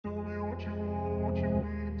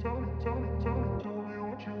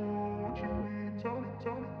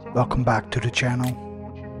Welcome back to the channel.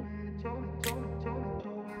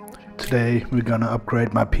 Today we're gonna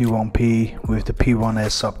upgrade my P1P with the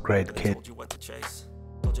P1S upgrade kit.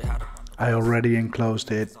 I already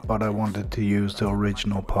enclosed it, but I wanted to use the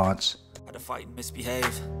original parts.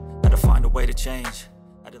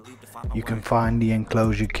 You can find the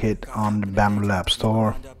enclosure kit on the Bambu Lab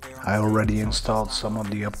store. I already installed some of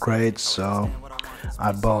the upgrades, so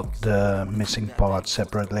I bought the missing parts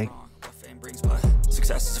separately.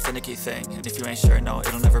 Success is a finicky thing, and if you ain't sure, no,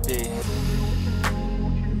 it'll never be.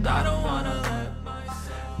 I don't wanna let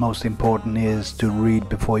myself... Most important is to read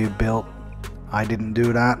before you build. I didn't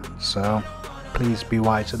do that, so please be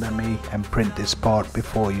wiser than me and print this part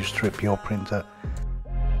before you strip your printer.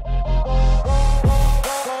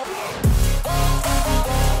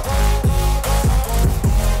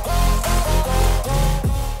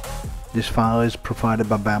 This file is provided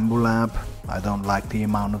by Bambu Lab. I don't like the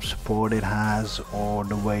amount of support it has or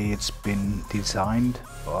the way it's been designed,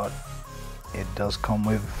 but it does come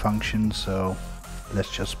with a function, so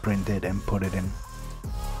let's just print it and put it in.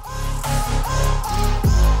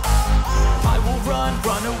 I will run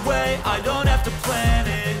away, I don't have to plan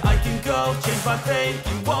it. I can go change my fate,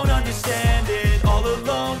 you won't understand it. All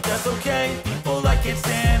alone, that's okay, people I can't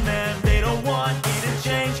stand them. They don't want me to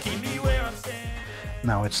change, keep me where I'm standing.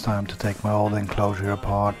 Now it's time to take my old enclosure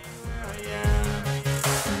apart.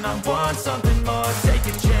 And I want something more, take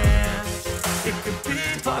a chance. It could be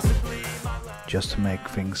possibly my last. Just to make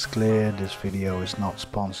things clear, this video is not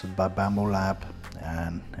sponsored by Bambu Lab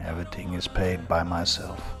and everything is paid by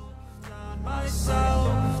myself.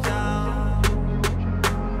 Myself down.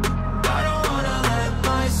 I don't wanna let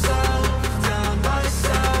myself down,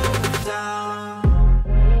 myself down.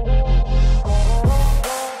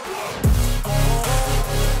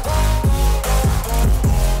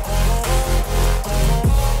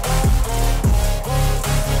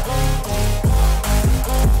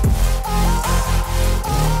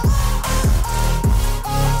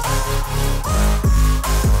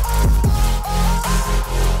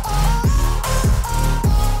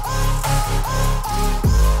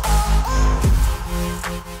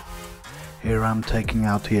 Here I'm taking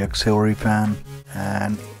out the auxiliary fan,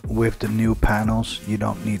 and with the new panels you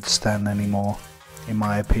don't need the stand anymore. In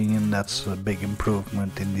my opinion, that's a big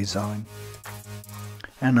improvement in design.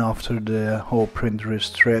 And after the whole printer is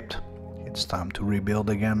stripped, it's time to rebuild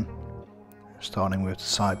again, starting with the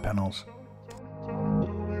side panels.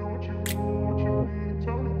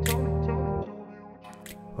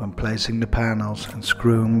 When placing the panels and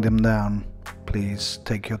screwing them down, please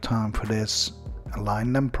take your time for this,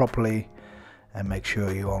 align them properly, and make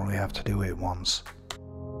sure you only have to do it once.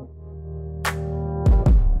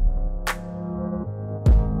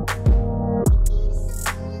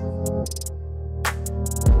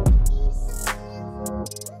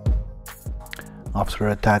 After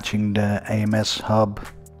attaching the AMS hub,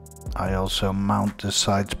 I also mount the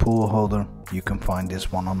side spool holder. You can find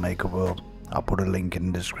this one on Maker World. I'll put a link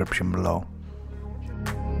in the description below.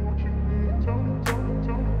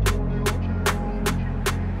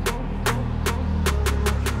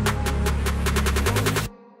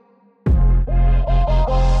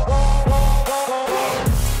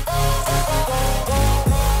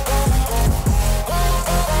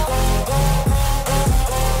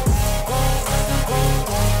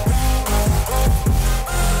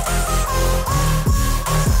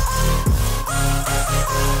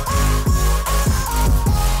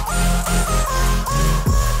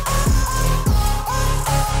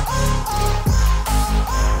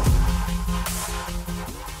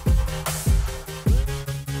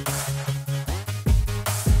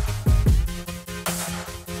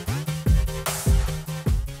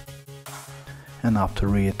 And after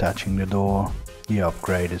reattaching the door, the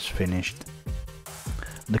upgrade is finished.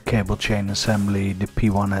 The cable chain assembly, the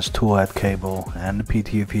P1S Toolhead Cable and the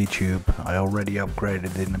PTFE Tube I already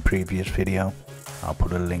upgraded in the previous video. I'll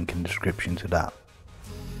put a link in the description to that.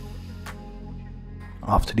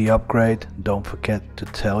 After the upgrade, don't forget to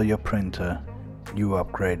tell your printer you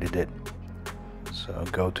upgraded it. So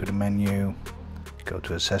go to the menu, go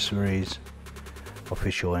to accessories,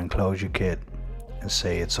 official enclosure kit, and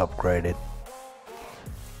say it's upgraded.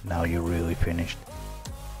 Now you're really finished.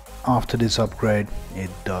 After this upgrade, it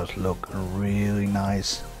does look really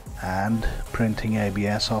nice, and printing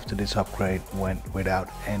ABS after this upgrade went without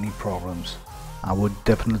any problems. I would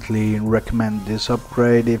definitely recommend this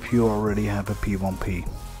upgrade if you already have a P1P.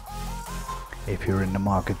 If you're in the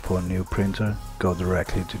market for a new printer, go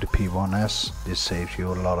directly to the P1S. This saves you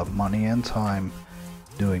a lot of money and time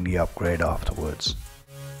doing the upgrade afterwards.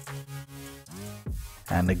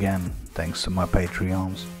 And again, thanks to my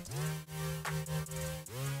Patreons.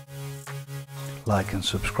 like and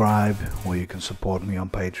subscribe, or you can support me on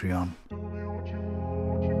Patreon.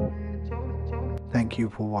 Thank you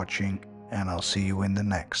for watching, and I'll see you in the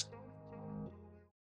next.